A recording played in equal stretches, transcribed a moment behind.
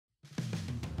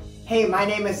Hey, my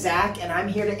name is Zach, and I'm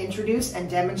here to introduce and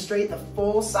demonstrate the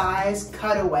full-size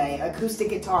cutaway acoustic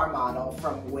guitar model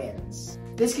from Winds.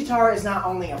 This guitar is not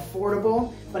only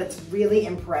affordable, but it's really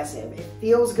impressive. It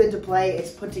feels good to play,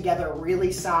 it's put together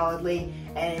really solidly,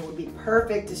 and it would be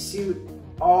perfect to suit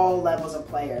all levels of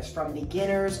players, from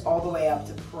beginners all the way up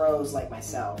to pros like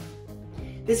myself.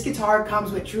 This guitar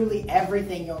comes with truly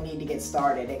everything you'll need to get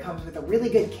started. It comes with a really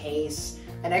good case,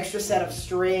 an extra set of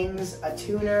strings, a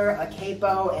tuner, a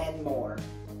capo, and more.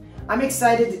 I'm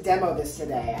excited to demo this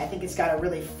today. I think it's got a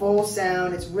really full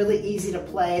sound, it's really easy to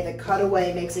play, the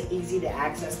cutaway makes it easy to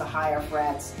access the higher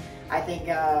frets. I think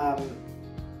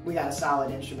we got a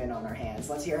solid instrument on our hands.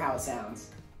 Let's hear how it sounds.